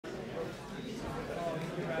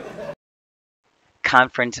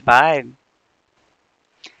conference vibe.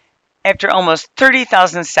 After almost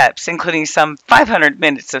 30,000 steps, including some 500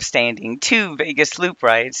 minutes of standing, 2 Vegas loop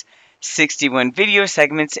rides, 61 video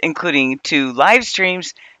segments, including 2 live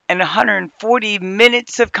streams, and 140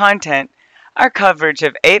 minutes of content, our coverage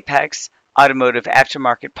of AAPEX, Automotive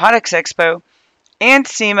Aftermarket Products Expo, and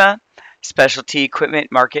SEMA, Specialty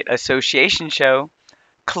Equipment Market Association Show,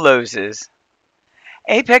 closes.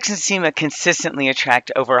 AAPEX and SEMA consistently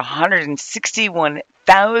attract over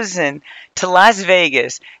 161,000 to Las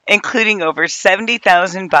Vegas, including over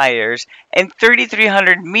 70,000 buyers and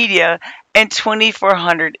 3,300 media and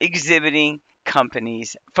 2,400 exhibiting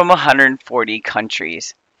companies from 140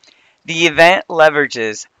 countries. The event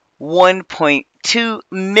leverages 1.2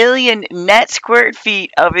 million net square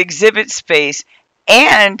feet of exhibit space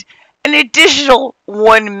and an additional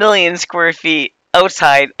 1 million square feet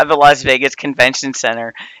outside of the Las Vegas Convention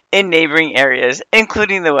Center in neighboring areas,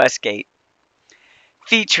 including the Westgate.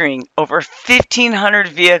 Featuring over 1,500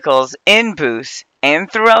 vehicles in booths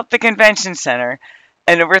and throughout the convention center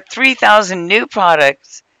and over 3,000 new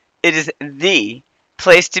products, it is the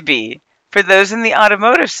place to be for those in the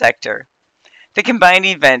automotive sector. The combined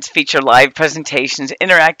events feature live presentations,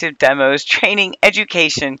 interactive demos, training,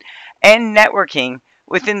 education, and networking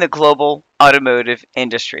within the global automotive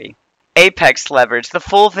industry. AAPEX leveraged the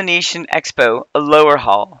full Venetian Expo lower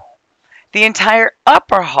hall, the entire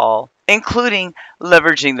upper hall, including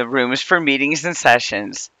leveraging the rooms for meetings and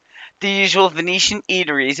sessions. The usual Venetian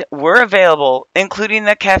eateries were available, including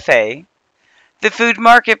the cafe, the food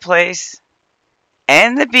marketplace,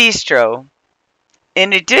 and the bistro.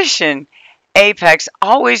 In addition, AAPEX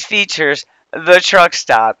always features the truck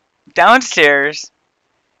stop downstairs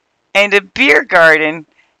and a beer garden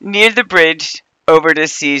near the bridge over to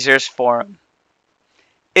Caesars Forum.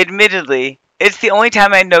 Admittedly, it's the only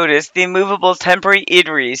time I noticed the movable temporary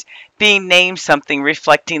eateries being named something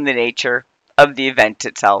reflecting the nature of the event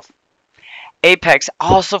itself. AAPEX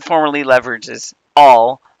also formally leverages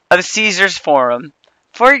all of Caesars Forum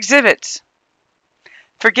for exhibits.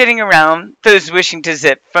 For getting around those wishing to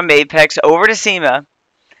zip from AAPEX over to SEMA,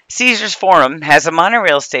 Caesars Forum has a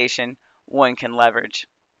monorail station one can leverage.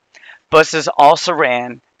 Buses also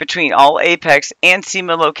ran between all AAPEX and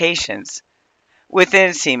SEMA locations.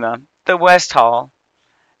 Within SEMA, the West Hall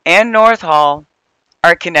and North Hall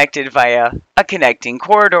are connected via a connecting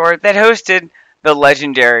corridor that hosted the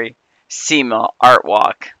legendary SEMA Art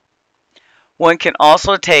Walk. One can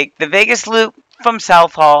also take the Vegas Loop from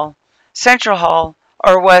South Hall, Central Hall,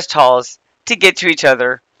 or West Halls to get to each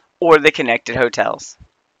other or the connected hotels.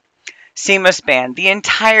 SEMA spanned the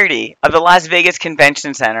entirety of the Las Vegas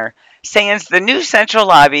Convention Center, sans the new central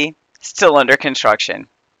lobby still under construction.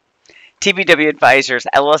 TBW Advisors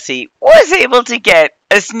LLC was able to get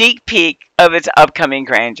a sneak peek of its upcoming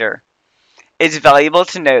grandeur. It's valuable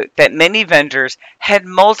to note that many vendors had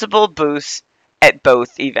multiple booths at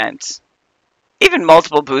both events, even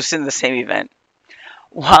multiple booths in the same event.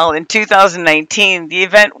 While in 2019, the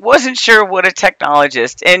event wasn't sure what a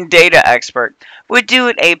technologist and data expert would do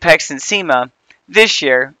at AAPEX and SEMA, this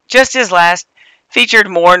year, just as last, featured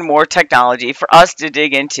more and more technology for us to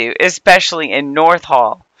dig into, especially in North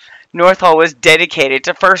Hall. North Hall was dedicated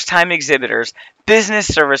to first-time exhibitors,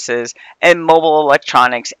 business services, and mobile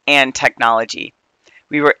electronics and technology.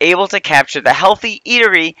 We were able to capture the healthy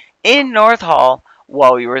eatery in North Hall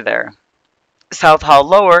while we were there. South Hall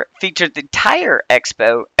Lower featured the Tire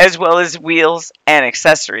Expo as well as wheels and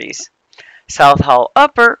accessories. South Hall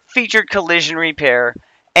Upper featured collision repair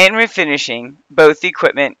and refinishing, both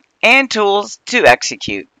equipment and tools to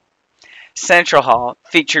execute. Central Hall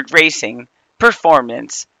featured racing,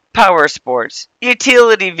 performance, power sports,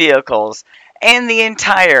 utility vehicles, and the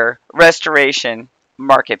entire restoration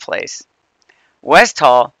marketplace. West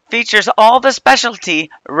Hall features all the specialty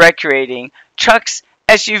recreating trucks,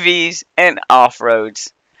 SUVs, and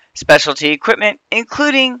off-roads, specialty equipment,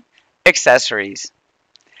 including accessories.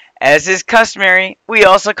 As is customary, we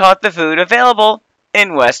also caught the food available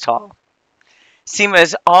in West Hall. SEMA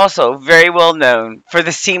is also very well known for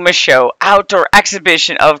the SEMA Show outdoor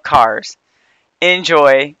exhibition of cars.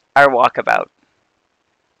 Enjoy our walkabout.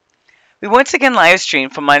 We once again live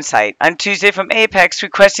streamed from on site on Tuesday from AAPEX,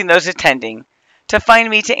 requesting those attending to find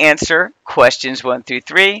me to answer questions 1 through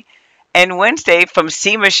 3, and Wednesday from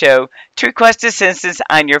SEMA Show to request assistance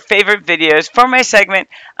on your favorite videos for my segment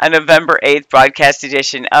on November 8th broadcast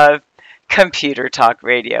edition of Computer Talk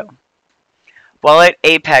Radio. While at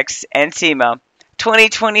AAPEX and SEMA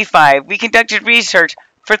 2025, we conducted research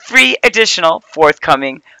for 3 additional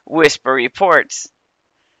forthcoming Whisper reports.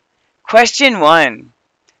 Question 1.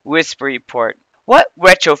 Whisper report. What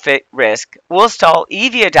retrofit risk will stall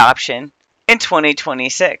EV adoption in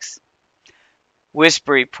 2026.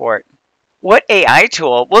 Whisper Report. What AI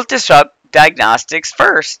tool will disrupt diagnostics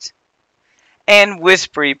first? And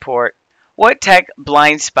Whisper Report. What tech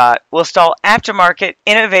blind spot will stall aftermarket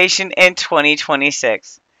innovation in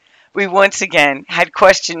 2026? We once again had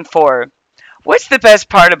question 4. What's the best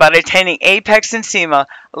part about attending AAPEX and SEMA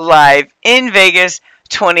live in Vegas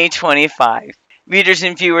 2025? Readers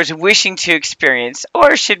and viewers wishing to experience,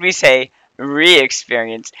 or should we say,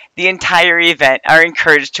 re-experience, the entire event are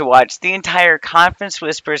encouraged to watch the entire Conference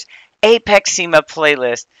Whispers AAPEX SEMA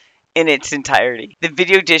playlist in its entirety. The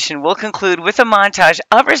video edition will conclude with a montage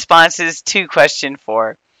of responses to question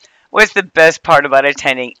 4. What's the best part about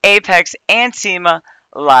attending AAPEX and SEMA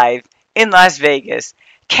live in Las Vegas,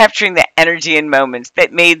 capturing the energy and moments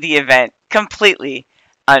that made the event completely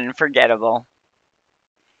unforgettable?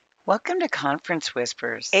 Welcome to Conference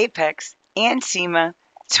Whispers, AAPEX and SEMA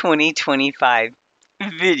 2025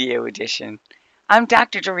 Video Edition. I'm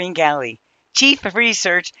Dr. Doreen Galli, Chief of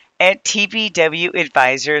Research at TBW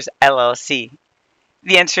Advisors LLC.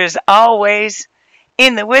 The answer is always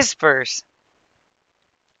in the whispers.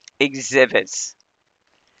 Exhibits.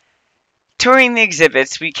 Touring the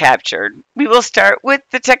exhibits we captured, we will start with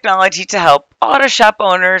the technology to help auto shop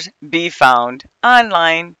owners be found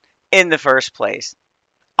online in the first place.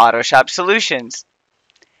 Auto Shop Solutions.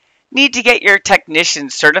 Need to get your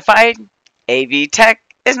technicians certified? AV Tech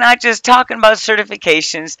is not just talking about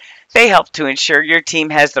certifications, they help to ensure your team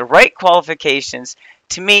has the right qualifications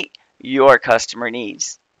to meet your customer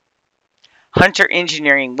needs. Hunter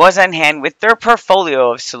Engineering was on hand with their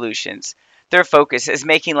portfolio of solutions. Their focus is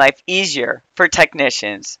making life easier for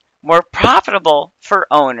technicians, more profitable for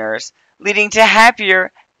owners, leading to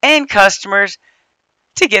happier end customers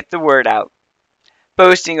to get the word out.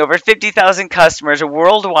 Boasting over 50,000 customers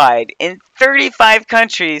worldwide in 35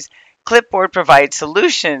 countries, Clipboard provides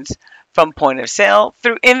solutions from point of sale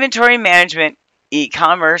through inventory management,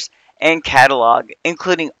 e-commerce, and catalog,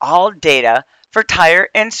 including all data for tire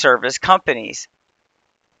and service companies.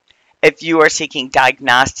 If you are seeking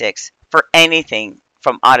diagnostics for anything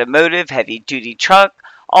from automotive, heavy-duty truck,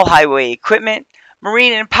 all-highway equipment,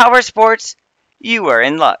 marine and power sports, you are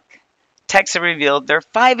in luck. Techs have revealed their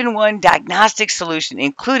 5-in-1 diagnostic solution,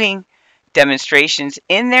 including demonstrations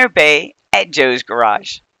in their bay at Joe's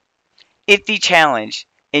Garage. If the challenge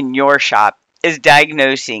in your shop is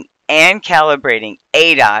diagnosing and calibrating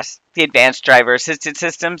ADAS, the Advanced Driver Assistance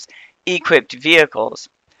Systems, equipped vehicles,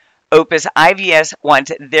 Opus IVS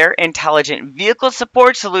wants their intelligent vehicle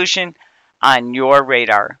support solution on your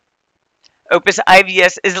radar. Opus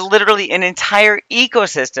IVS is literally an entire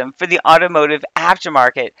ecosystem for the automotive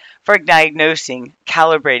aftermarket for diagnosing,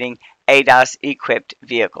 calibrating ADAS-equipped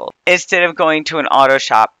vehicles. Instead of going to an auto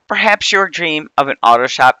shop, perhaps your dream of an auto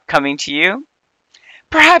shop coming to you,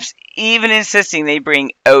 perhaps even insisting they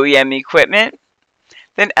bring OEM equipment,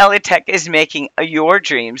 then Elitech is making your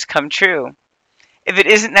dreams come true. If it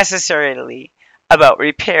isn't necessarily about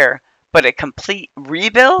repair, but a complete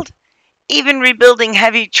rebuild, even rebuilding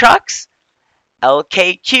heavy trucks,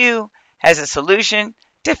 LKQ has a solution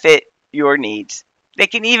to fit your needs. They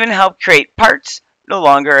can even help create parts no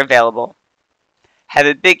longer available. Have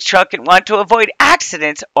a big truck and want to avoid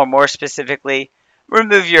accidents, or more specifically,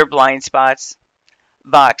 remove your blind spots?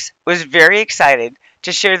 Vox was very excited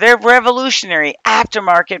to share their revolutionary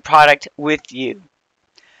aftermarket product with you.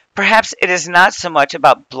 Perhaps it is not so much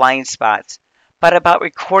about blind spots, but about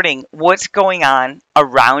recording what's going on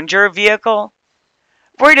around your vehicle.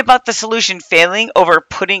 Worried about the solution failing over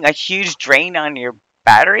putting a huge drain on your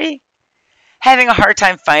battery? Having a hard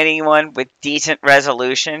time finding one with decent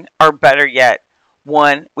resolution, or better yet,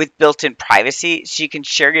 one with built-in privacy so you can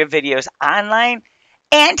share your videos online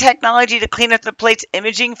and technology to clean up the plate's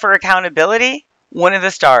imaging for accountability? One of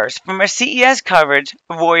the stars from our CES coverage,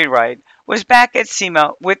 Voidride, was back at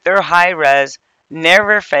SEMA with their high-res,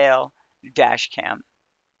 never-fail dash cam.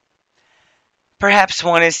 Perhaps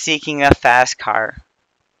one is seeking a fast car.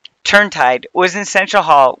 Turntide was in Central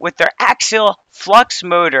Hall with their axial flux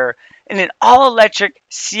motor in an all-electric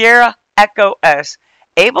Sierra Echo S,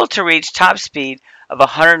 able to reach top speed of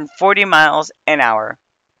 140 miles an hour.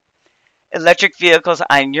 Electric vehicles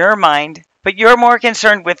on your mind, but you're more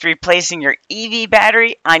concerned with replacing your EV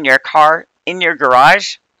battery on your car in your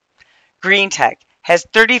garage? GreenTech has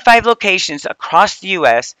 35 locations across the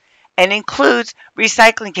U.S. and includes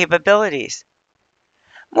recycling capabilities.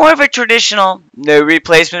 More of a traditional, no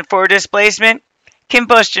replacement for displacement,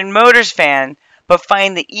 combustion motors fan, but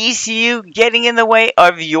find the ECU getting in the way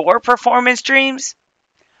of your performance dreams?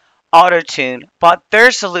 AutoTune bought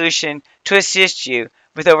their solution to assist you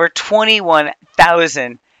with over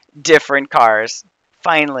 21,000 different cars.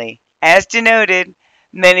 Finally, As denoted,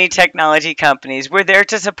 many technology companies were there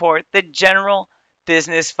to support the general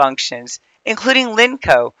business functions, including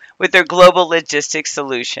Linco with their global logistics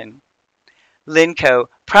solution. Linco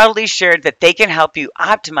proudly shared that they can help you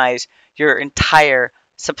optimize your entire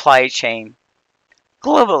supply chain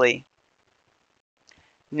globally.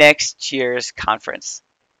 Next year's conference.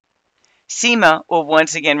 SEMA will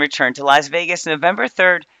once again return to Las Vegas November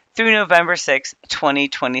 3rd through November 6,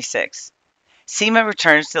 2026. SEMA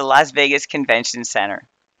returns to the Las Vegas Convention Center.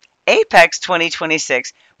 AAPEX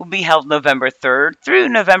 2026 will be held November 3rd through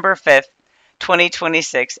November 5th,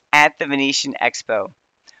 2026 at the Venetian Expo,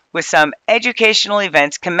 with some educational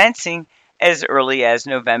events commencing as early as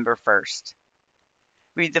November 1st.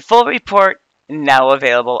 Read the full report, now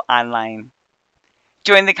available online.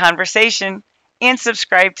 Join the conversation and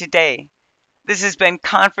subscribe today. This has been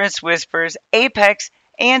Conference Whispers AAPEX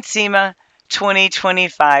and SEMA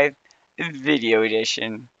 2025 Video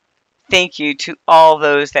Edition. Thank you to all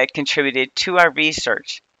those that contributed to our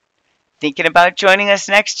research. Thinking about joining us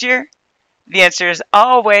next year? The answer is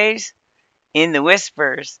always in the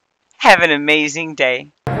whispers. Have an amazing day.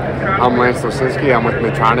 I'm Lance Losinski. I'm with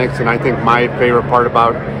Medtronics, and I think my favorite part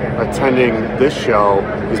about attending this show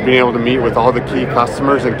is being able to meet with all the key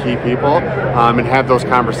customers and key people and have those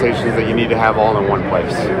conversations that you need to have all in one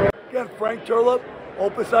place. Again, Frank Turlip,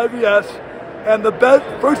 Opus IVS, and the best,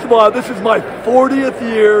 first of all, this is my 40th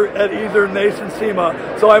year at either NACE and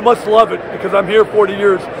SEMA, so I must love it because I'm here 40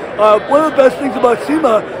 years. One of the best things about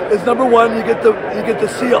SEMA is, number one, you get to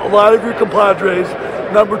see a lot of your compadres.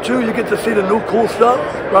 Number two, you get to see the new cool stuff,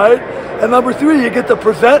 right? And number three, you get to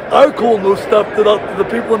present our cool new stuff to the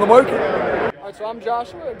people in the market. All right, so I'm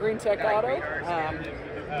Joshua at Green Tech Auto.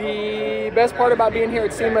 The best part about being here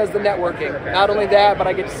at SEMA is the networking. Not only that, but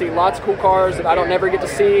I get to see lots of cool cars that I don't never get to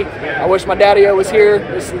see. I wish my daddy-o was here.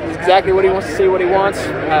 This is exactly what he wants to see, what he wants.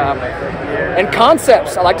 And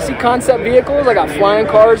concepts. I like to see concept vehicles. I got flying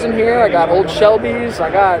cars in here. I got old Shelbys. I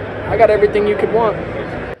got everything you could want.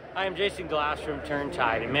 I'm Jason Glass from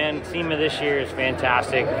Turntide, and man, SEMA this year is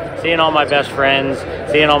fantastic. Seeing all my best friends,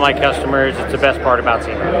 seeing all my customers, it's the best part about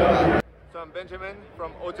SEMA. So I'm Benjamin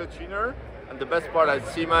from Auto Tuner, and the best part at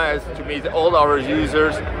SEMA is to meet all our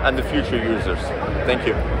users and the future users. Thank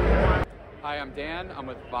you. Hi, I'm Dan. I'm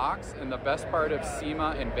with Vox, and the best part of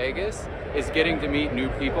SEMA in Vegas is getting to meet new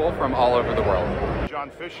people from all over the world. John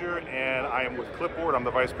Fisher, and I am with Clipboard. I'm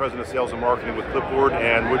the Vice President of Sales and Marketing with Clipboard,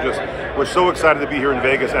 and we're so excited to be here in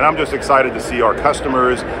Vegas, and I'm just excited to see our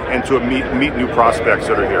customers and to meet new prospects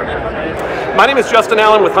that are here. My name is Justin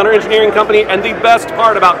Allen with Hunter Engineering Company, and the best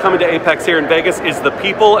part about coming to AAPEX here in Vegas is the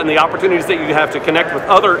people and the opportunities that you have to connect with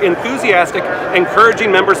other enthusiastic,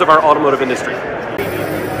 encouraging members of our automotive industry.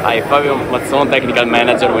 Hi, Fabio Mazzon, Technical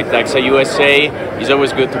Manager with Texa USA. It's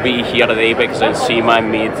always good to be here at AAPEX and SEMA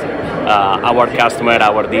and meet our customer,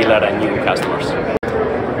 our dealer, and new customers.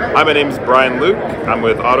 Hi, my name is Brian Luke. I'm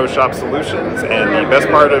with Auto Shop Solutions, and the best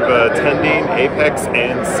part of attending AAPEX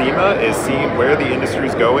and SEMA is seeing where the industry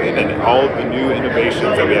is going and all of the new innovations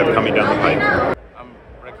that we have coming down the pipe. I'm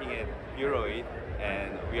working at Euroid,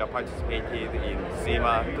 and we are participating in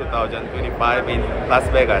SEMA 2025 in Las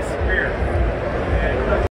Vegas.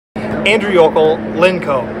 Andrew Yokel,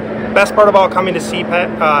 Linco. Best part about coming to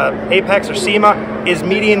AAPEX or SEMA is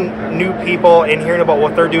meeting new people and hearing about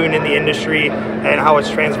what they're doing in the industry and how it's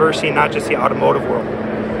transversing not just the automotive world.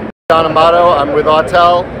 John Amato, I'm with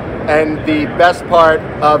Autel, and the best part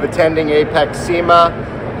of attending AAPEX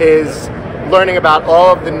SEMA is learning about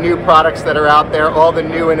all of the new products that are out there, all the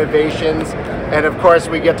new innovations, and of course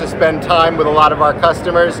we get to spend time with a lot of our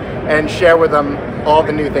customers and share with them all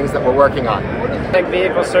the new things that we're working on. Tech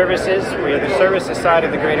Vehicle Services, we are the services side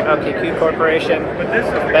of the greater LKQ Corporation. The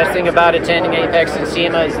best thing about attending AAPEX and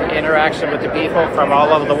SEMA is the interaction with the people from all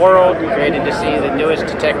over the world, created to see the newest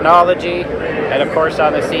technology, and of course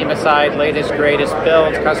on the SEMA side, latest, greatest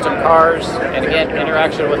builds, custom cars, and again,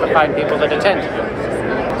 interaction with the fine people that attend.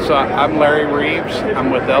 So I'm Larry Reeves,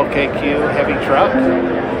 I'm with LKQ Heavy Truck,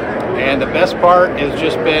 and the best part has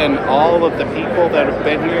just been all of the people that have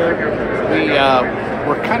been here.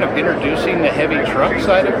 We're kind of introducing the heavy truck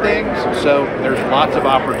side of things, so there's lots of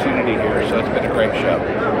opportunity here, so it's been a great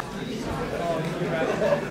show.